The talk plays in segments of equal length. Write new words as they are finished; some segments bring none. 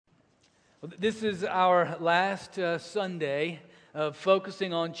Well, this is our last Sunday of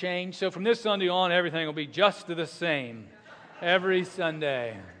focusing on change. So from this Sunday on, everything will be just the same every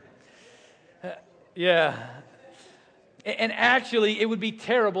Sunday. Yeah. And actually, it would be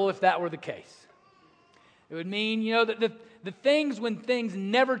terrible if that were the case. It would mean, that the things when things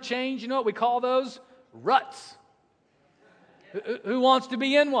never change, you know what we call those? Ruts. Who wants to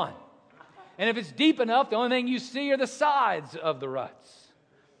be in one? And if it's deep enough, the only thing you see are the sides of the ruts.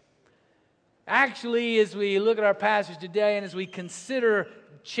 Actually, as we look at our passage today and as we consider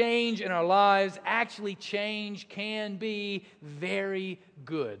change in our lives, actually change can be very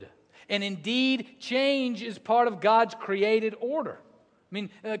good. And indeed, change is part of God's created order.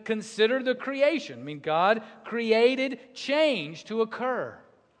 Consider the creation. God created change to occur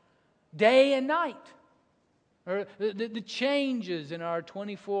day and night. Or the changes in our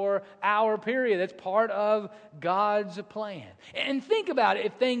 24-hour period, that's part of God's plan. And think about it,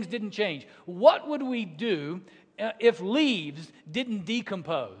 if things didn't change. What would we do if leaves didn't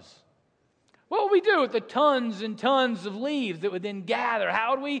decompose? What would we do with the tons and tons of leaves that would then gather?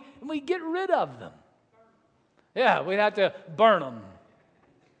 How would we get rid of them? Yeah, we'd have to burn them.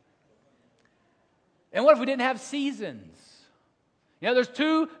 And what if we didn't have seasons? There's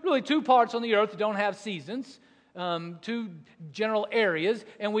two parts on the earth that don't have seasons. Two general areas,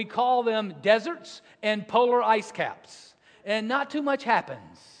 and we call them deserts and polar ice caps. And not too much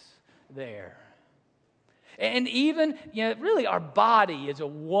happens there. And even, really our body is a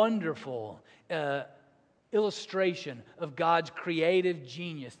wonderful illustration of God's creative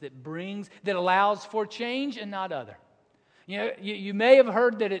genius that allows for change and not other. You may have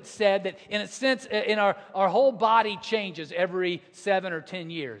heard that it's said that in a sense, in our whole body changes every 7 or 10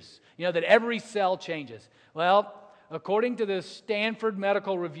 years. That every cell changes. Well, according to the Stanford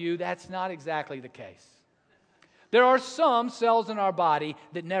Medical Review, that's not exactly the case. There are some cells in our body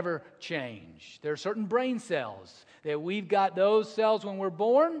that never change. There are certain brain cells that we've got those cells when we're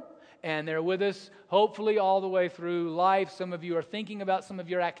born, and they're with us hopefully all the way through life. Some of you are thinking about some of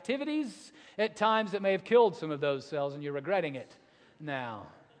your activities at times that may have killed some of those cells, and you're regretting it now.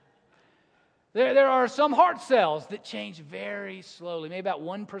 There are some heart cells that change very slowly, maybe about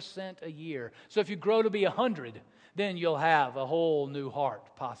 1% a year. So if you grow to be 100, then you'll have a whole new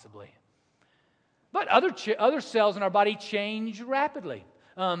heart, possibly. But other cells in our body change rapidly.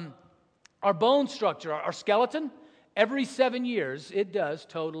 Our bone structure, our skeleton, every 7 years, it does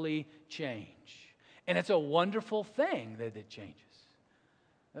totally change. And it's a wonderful thing that it changes.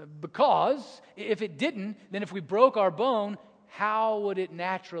 Because if it didn't, then if we broke our bone, how would it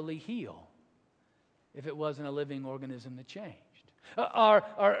naturally heal? If it wasn't a living organism that changed.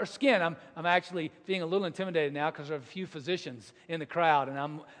 Our skin, I'm actually feeling a little intimidated now because there are a few physicians in the crowd,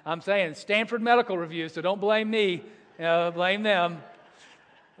 and I'm saying Stanford Medical Review, so don't blame me, blame them.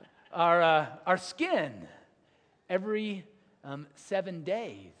 Our skin, every 7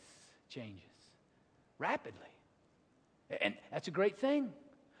 days, changes rapidly. And that's a great thing,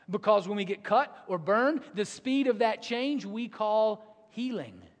 because when we get cut or burned, the speed of that change we call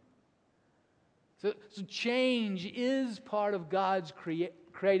healing. So change is part of God's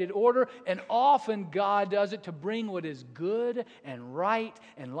created order, and often God does it to bring what is good and right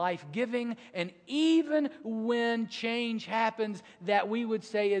and life-giving. And even when change happens that we would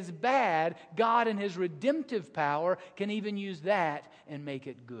say is bad, God in His redemptive power can even use that and make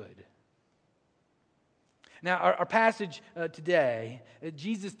it good. Now, our passage today,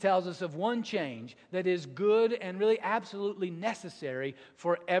 Jesus tells us of one change that is good and really absolutely necessary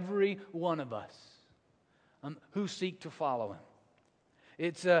for every one of us who seek to follow Him.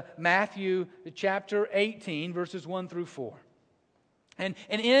 It's Matthew chapter 18, verses 1 through 4. And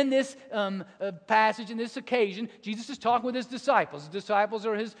in this passage, in this occasion, Jesus is talking with His disciples. His disciples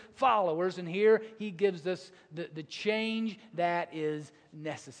are His followers, and here He gives us the change that is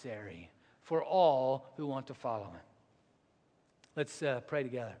necessary for all who want to follow Him. Let's pray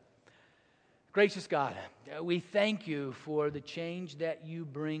together. Gracious God, we thank You for the change that You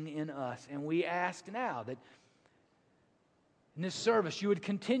bring in us. And we ask now that in this service You would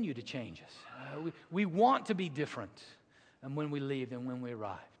continue to change us. We want to be different when we leave than when we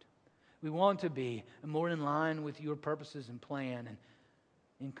arrived. We want to be more in line with Your purposes and plan and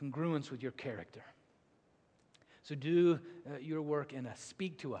in congruence with Your character. So do Your work in us.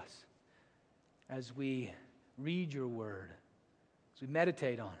 Speak to us as we read Your word, as we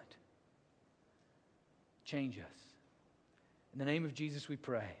meditate on it. Change us. In the name of Jesus we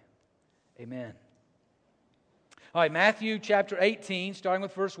pray. Amen. All right, Matthew chapter 18, starting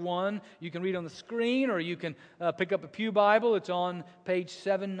with verse 1. You can read on the screen, or you can pick up a pew Bible. It's on page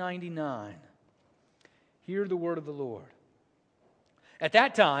 799. Hear the word of the Lord. At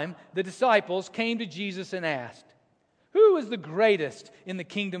that time, the disciples came to Jesus and asked, "Who is the greatest in the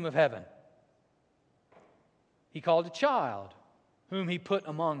kingdom of heaven?" He called a child, whom he put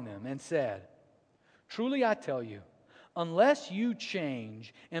among them, and said, "Truly I tell you, unless you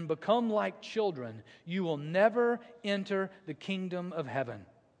change and become like children, you will never enter the kingdom of heaven.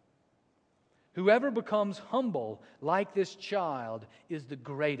 Whoever becomes humble like this child is the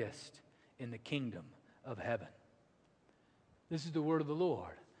greatest in the kingdom of heaven." This is the word of the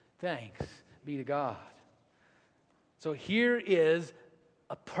Lord. Thanks be to God. So here is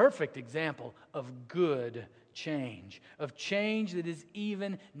a perfect example of good change, of change that is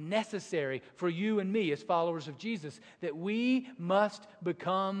even necessary for you and me as followers of Jesus, that we must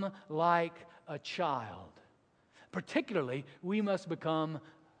become like a child. Particularly, we must become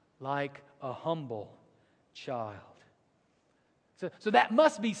like a humble child. So that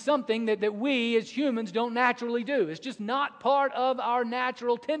must be something that we as humans don't naturally do. It's just not part of our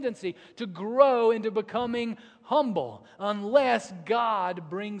natural tendency to grow into becoming humble unless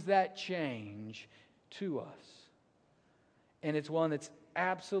God brings that change to us. And it's one that's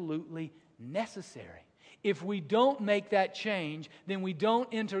absolutely necessary. If we don't make that change, then we don't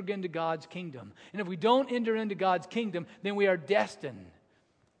enter into God's kingdom. And if we don't enter into God's kingdom, then we are destined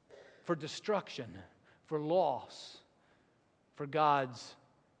for destruction, for loss, for God's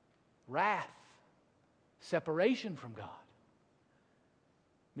wrath, separation from God.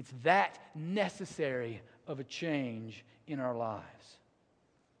 It's that necessary of a change in our lives.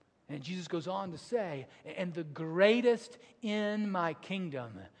 And Jesus goes on to say, "And the greatest in my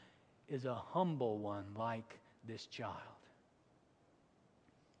kingdom is a humble one like this child."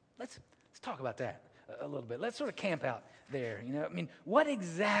 Let's talk about that a little bit. Let's sort of camp out there. What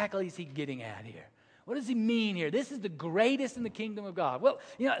exactly is he getting at here? What does he mean here? This is the greatest in the kingdom of God. Well,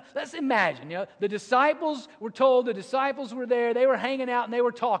 let's imagine, the disciples were told, the disciples were there, they were hanging out and they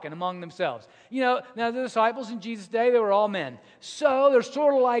were talking among themselves. Now the disciples in Jesus' day, they were all men. So they're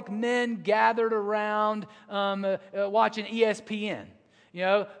sort of like men gathered around watching ESPN.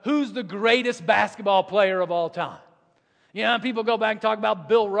 Who's the greatest basketball player of all time? People go back and talk about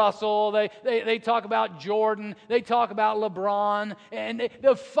Bill Russell. They talk about Jordan. They talk about LeBron. And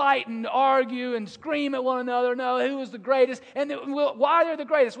they'll fight and argue and scream at one another. No, who was the greatest? And why they're the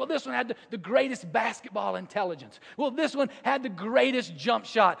greatest? Well, this one had the greatest basketball intelligence. Well, this one had the greatest jump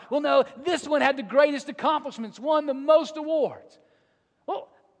shot. Well, no, this one had the greatest accomplishments, won the most awards. Well,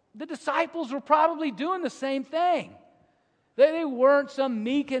 the disciples were probably doing the same thing. They weren't some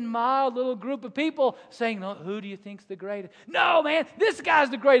meek and mild little group of people saying, "No, who do you think's the greatest?" No, man, this guy's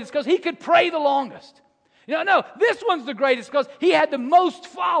the greatest because he could pray the longest. No, this one's the greatest because he had the most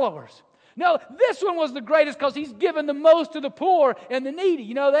followers. No, this one was the greatest because he's given the most to the poor and the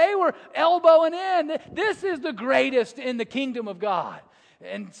needy. They were elbowing in. This is the greatest in the kingdom of God.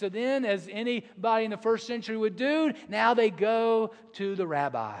 And so then, as anybody in the first century would do, now they go to the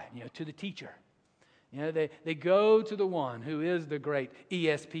rabbi, to the teacher. They go to the one who is the great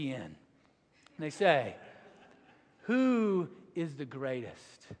ESPN. And they say, "Who is the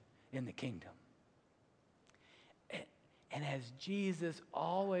greatest in the kingdom?" And as Jesus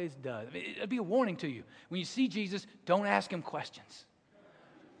always does, it'll be a warning to you. When you see Jesus, don't ask him questions,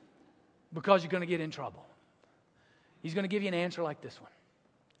 because you're going to get in trouble. He's going to give you an answer like this one.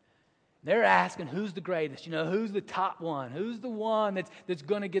 They're asking, who's the greatest? Who's the top one? Who's the one that's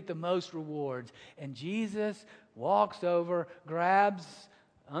going to get the most rewards? And Jesus walks over, grabs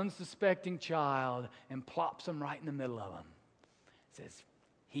an unsuspecting child, and plops him right in the middle of him. Says,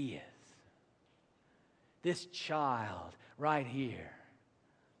 "He is. This child right here.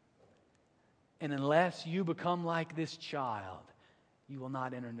 And unless you become like this child, you will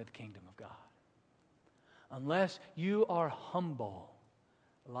not enter into the kingdom of God. Unless you are humble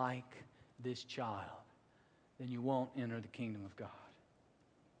like this child, then you won't enter the kingdom of God."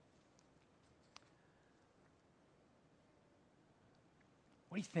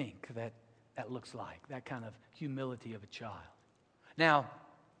 What do you think that looks like, that kind of humility of a child? Now,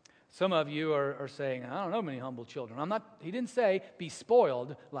 some of you are saying, "I don't know many humble children." He didn't say be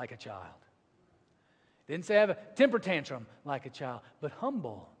spoiled like a child. He didn't say have a temper tantrum like a child, but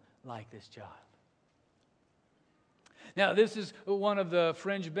humble like this child. Now, this is one of the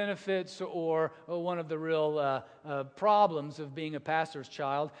fringe benefits or one of the real problems of being a pastor's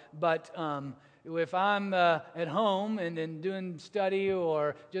child. But if I'm at home and doing study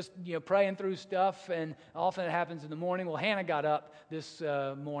or just praying through stuff, and often it happens in the morning. Well, Hannah got up this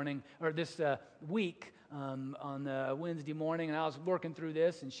morning or this week on Wednesday morning, and I was working through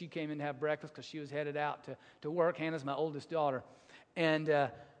this, and she came in to have breakfast because she was headed out to work. Hannah's my oldest daughter, and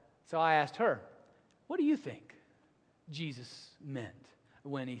so I asked her, "What do you think? Jesus meant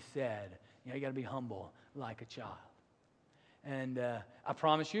when he said, you got to be humble like a child. And I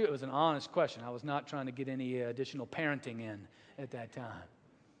promise you, it was an honest question. I was not trying to get any additional parenting in at that time.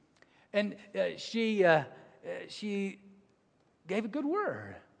 And she gave a good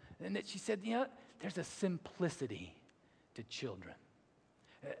word. And that she said, there's a simplicity to children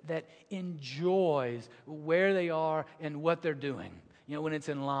that enjoys where they are and what they're doing, when it's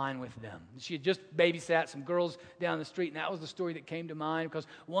in line with them. She had just babysat some girls down the street, and that was the story that came to mind, because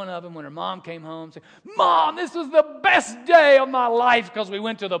one of them, when her mom came home, said, "Mom, this was the best day of my life because we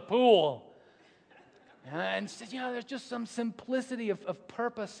went to the pool." And said, there's just some simplicity of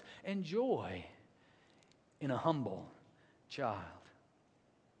purpose and joy in a humble child.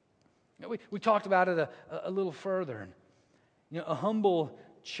 We talked about it a little further. A humble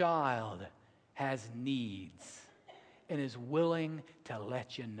child has needs and is willing to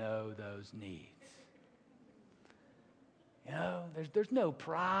let you know those needs. There's no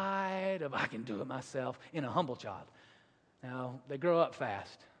pride of I can do it myself in a humble child. Now, they grow up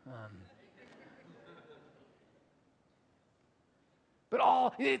fast.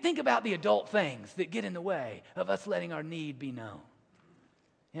 But think about the adult things that get in the way of us letting our need be known.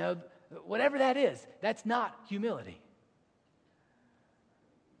 Whatever that is, that's not humility.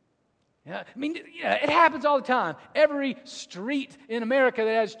 It happens all the time. Every street in America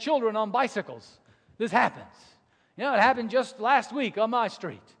that has children on bicycles, this happens. It happened just last week on my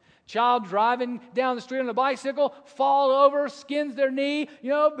street. Child driving down the street on a bicycle, fall over, skins their knee,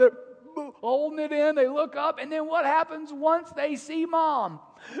 they're holding it in, they look up, and then what happens once they see Mom?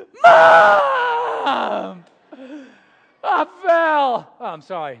 Mom! I fell. Oh, I'm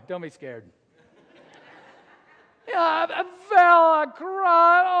sorry, don't be scared. I fell, I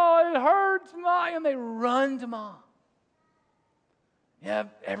cried, oh, it hurts, Mom. And they run to Mom.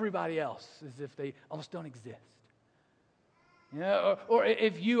 Everybody else, as if they almost don't exist. Or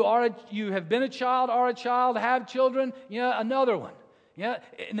if you have been a child, are a child, have children, another one.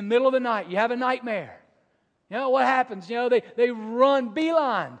 In the middle of the night, you have a nightmare. What happens? They run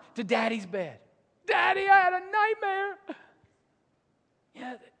beeline to Daddy's bed. Daddy, I had a nightmare.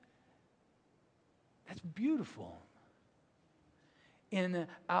 That's beautiful. In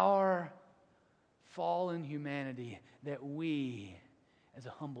our fallen humanity, that we, as a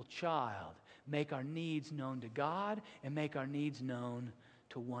humble child, make our needs known to God and make our needs known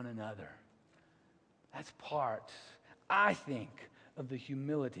to one another. That's part, I think, of the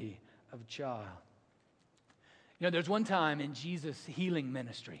humility of a child. There's one time in Jesus' healing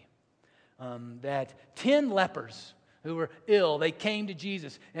ministry that 10 lepers who were ill, they came to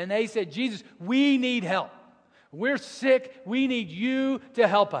Jesus and they said, "Jesus, we need help. We're sick. We need you to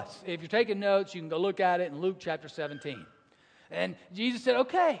help us." If you're taking notes, you can go look at it in Luke chapter 17. And Jesus said,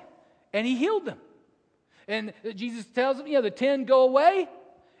 "Okay." And he healed them. And Jesus tells them, the 10 go away.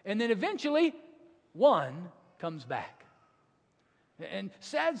 And then eventually, one comes back. And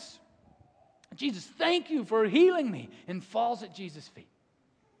says, "Jesus, thank you for healing me." And falls at Jesus' feet.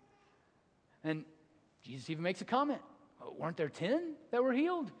 And Jesus even makes a comment. Weren't there 10 that were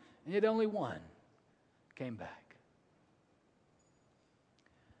healed? And yet only one came back.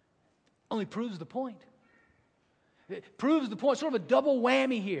 Only proves the point. It proves the point, sort of a double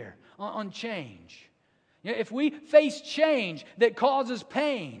whammy here on change. If we face change that causes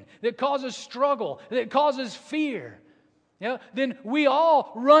pain, that causes struggle, that causes fear, then we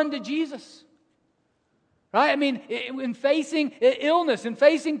all run to Jesus. Right? In facing illness and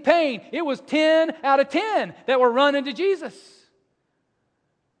facing pain, it was 10 out of 10 that were running to Jesus.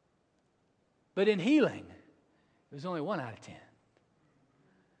 But in healing, it was only 1 out of 10.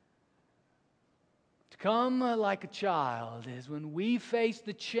 To come like a child is when we face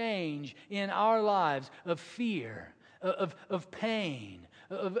the change in our lives of fear, of pain,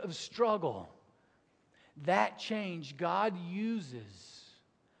 of struggle. That change God uses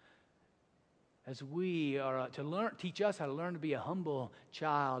as we are to teach us how to learn to be a humble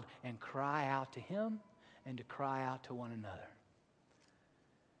child and cry out to Him and to cry out to one another.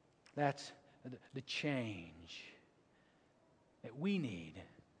 That's the change that we need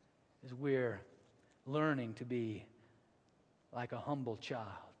as we're learning to be like a humble child,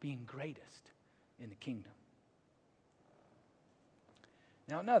 being greatest in the kingdom.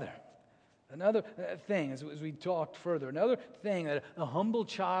 Now another thing, as we talked further, another thing that a humble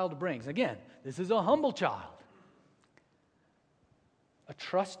child brings. Again, this is a humble child. A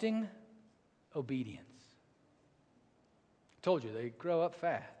trusting obedience. I told you, they grow up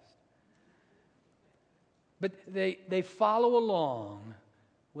fast. But they follow along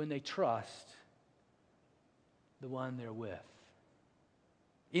when they trust the one they're with,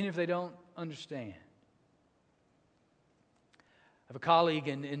 even if they don't understand. have a colleague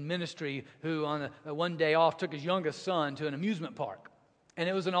in ministry who on one day off took his youngest son to an amusement park. And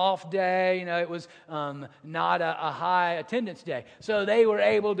it was an off day, it was not a high attendance day. So they were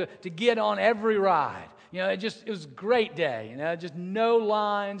able to get on every ride. It was a great day, just no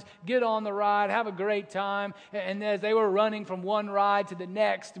lines, get on the ride, have a great time. And as they were running from one ride to the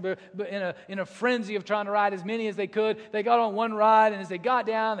next, but in a frenzy of trying to ride as many as they could, they got on one ride, and as they got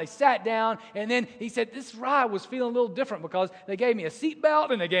down, they sat down. And then he said, this ride was feeling a little different because they gave me a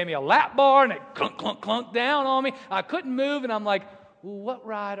seatbelt, and they gave me a lap bar, and it clunk, clunk, clunk down on me. I couldn't move, and I'm like, well, what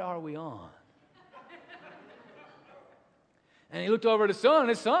ride are we on? And he looked over at his son, and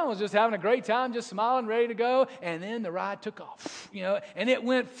his son was just having a great time, just smiling, ready to go. And then the ride took off, and it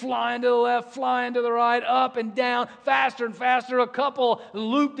went flying to the left, flying to the right, up and down, faster and faster, a couple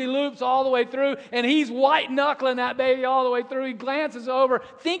loop-de-loops all the way through. And he's white-knuckling that baby all the way through. He glances over,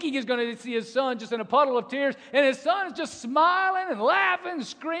 thinking he's going to see his son just in a puddle of tears. And his son is just smiling and laughing and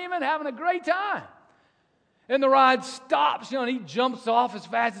screaming, having a great time. And the ride stops, and he jumps off as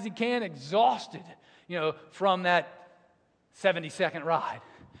fast as he can, exhausted, from that 70-second ride.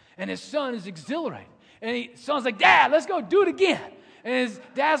 And his son is exhilarated. And his son's like, Dad, let's go do it again. And his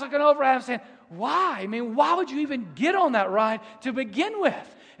dad's looking over at him saying, why? Why would you even get on that ride to begin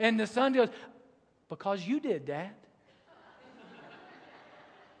with? And the son goes, because you did, Dad.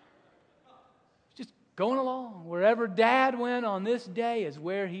 Just going along. Wherever Dad went on this day is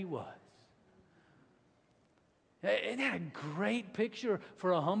where he was. Isn't that a great picture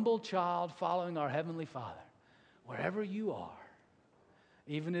for a humble child following our Heavenly Father? Wherever you are,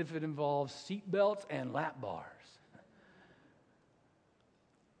 even if it involves seatbelts and lap bars,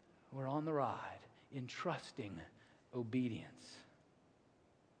 we're on the ride in trusting obedience.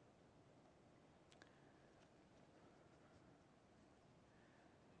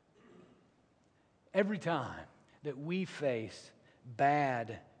 Every time that we face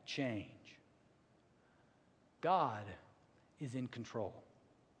bad change, God is in control.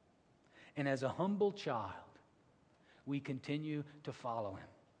 And as a humble child, we continue to follow Him.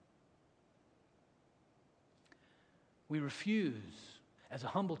 We refuse, as a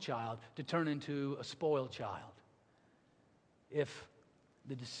humble child, to turn into a spoiled child if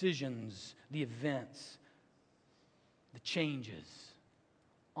the decisions, the events, the changes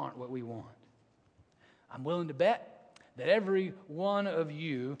aren't what we want. I'm willing to bet that every one of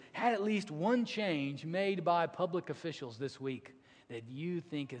you had at least one change made by public officials this week that you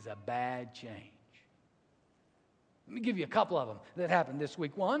think is a bad change. Let me give you a couple of them that happened this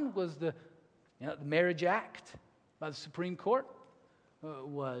week. One was the Marriage Act by the Supreme Court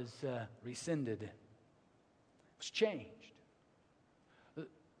was rescinded. It was changed. The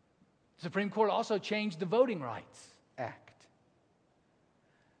Supreme Court also changed the Voting Rights Act.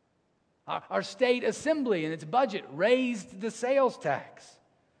 Our state assembly in its budget raised the sales tax.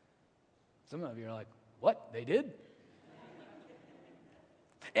 Some of you are like, what? They did?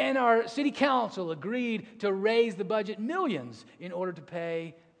 And our city council agreed to raise the budget millions in order to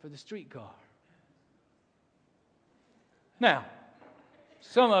pay for the streetcar. Now,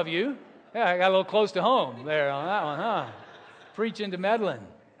 some of you, I got a little close to home there on that one, huh? Preaching to Medlin.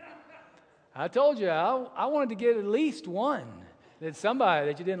 I told you I wanted to get at least one that's somebody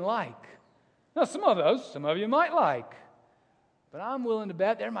that you didn't like. Now, some of you might like. But I'm willing to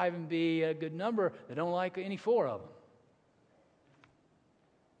bet there might even be a good number that don't like any four of them.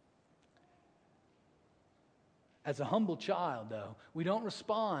 As a humble child, though, we don't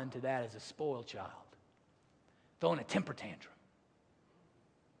respond to that as a spoiled child, throwing a temper tantrum.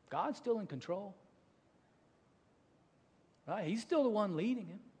 God's still in control. Right? He's still the one leading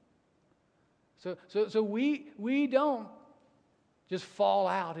him. So we don't just fall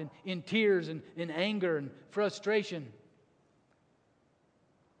out in tears and in anger and frustration.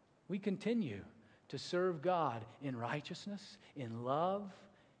 We continue to serve God in righteousness, in love,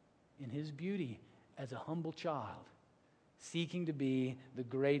 in His beauty, as a humble child, seeking to be the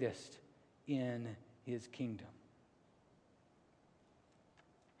greatest in His kingdom.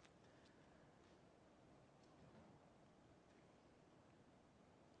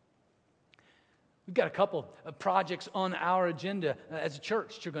 We've got a couple of projects on our agenda as a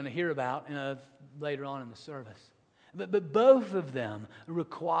church that you're going to hear about later on in the service. But both of them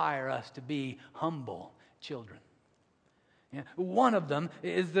require us to be humble children. Yeah. One of them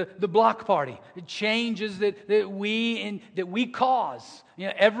is the block party. It changes that we cause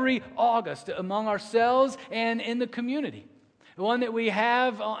every August among ourselves and in the community. The one that we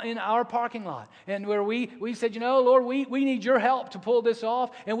have in our parking lot. And where we said, Lord, we need your help to pull this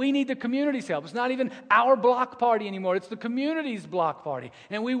off. And we need the community's help. It's not even our block party anymore. It's the community's block party.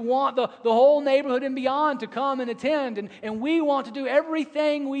 And we want the whole neighborhood and beyond to come and attend. And we want to do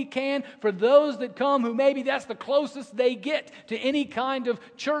everything we can for those that come who maybe that's the closest they get to any kind of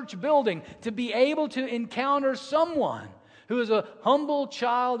church building, to be able to encounter someone who is a humble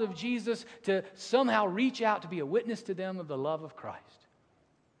child of Jesus, to somehow reach out to be a witness to them of the love of Christ.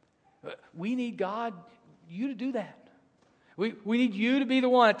 We need God, you to do that. We need you to be the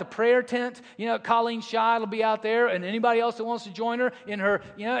one at the prayer tent. Colleen Scheid will be out there, and anybody else that wants to join her in her,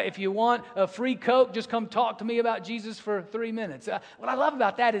 if you want a free Coke, just come talk to me about Jesus for 3 minutes. What I love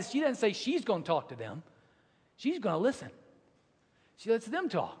about that is she doesn't say she's going to talk to them. She's going to listen. She lets them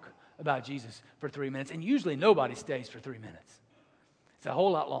talk about Jesus for 3 minutes, and usually nobody stays for 3 minutes. It's a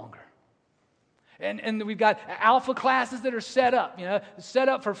whole lot longer. And we've got alpha classes that are set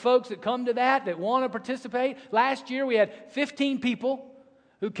up for folks that come to that want to participate. Last year we had 15 people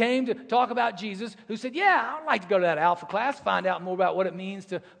who came to talk about Jesus who said, yeah, I'd like to go to that alpha class, find out more about what it means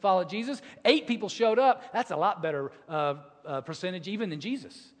to follow Jesus. 8 people showed up. That's a lot better percentage even than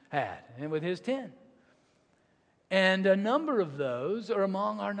Jesus had, and with his 10. And a number of those are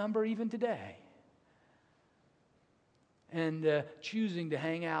among our number even today. And choosing to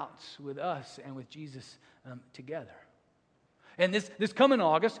hang out with us and with Jesus together. And this coming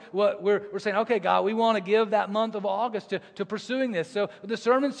August, what we're saying, okay, God, we want to give that month of August to pursuing this. So the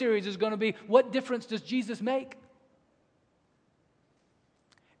sermon series is going to be, what difference does Jesus make?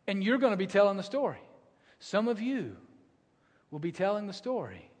 And you're going to be telling the story. Some of you will be telling the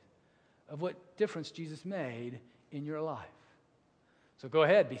story of what difference Jesus made in your life. So go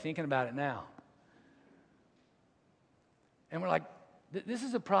ahead, be thinking about it now. And we're like, this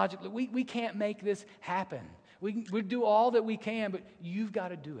is a project that we can't make this happen. We do all that we can, but you've got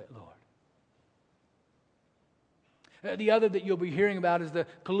to do it, Lord. The other that you'll be hearing about is the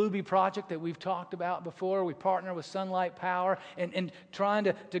Kalubi project that we've talked about before. We partner with Sunlight Power and trying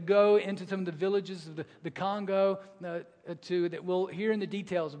to go into some of the villages of the Congo that we'll hear in the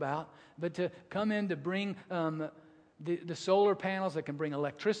details about, but to come in to bring the solar panels that can bring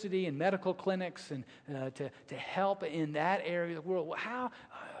electricity and medical clinics and to help in that area of the world. How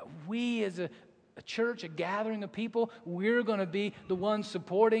we as a church, a gathering of people, we're going to be the ones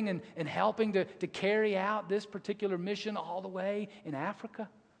supporting and helping to carry out this particular mission all the way in Africa.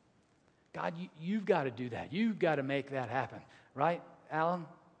 God, you've got to do that. You've got to make that happen. Right, Alan?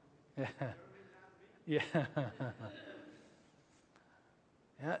 Yeah.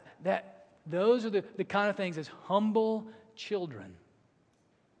 Those are the kind of things as humble children.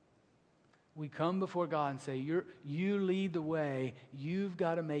 We come before God and say, you lead the way. You've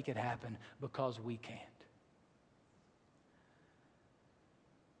got to make it happen because we can't.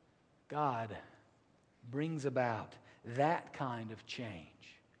 God brings about that kind of change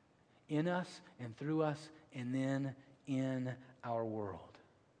in us and through us and then in our world.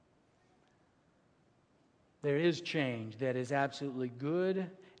 There is change that is absolutely good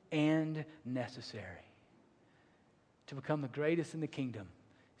and necessary. To become the greatest in the kingdom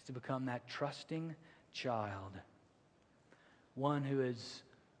is to become that trusting child, one who is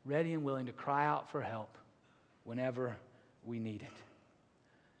ready and willing to cry out for help whenever we need it.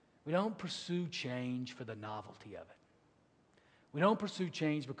 We don't pursue change for the novelty of it. We don't pursue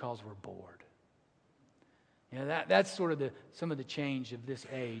change because we're bored. That's sort of some of the change of this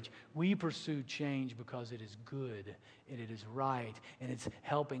age. We pursue change because it is good and it is right, and it's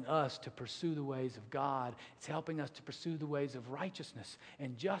helping us to pursue the ways of God. It's helping us to pursue the ways of righteousness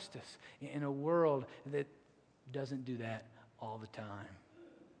and justice in a world that doesn't do that all the time.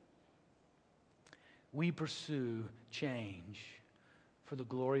 We pursue change for the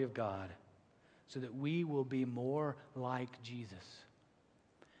glory of God so that we will be more like Jesus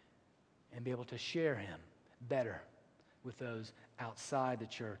and be able to share him better with those outside the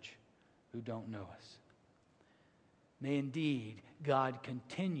church who don't know us. May indeed God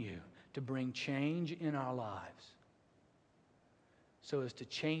continue to bring change in our lives so as to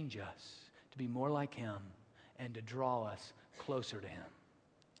change us to be more like him and to draw us closer to him.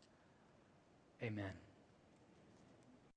 Amen.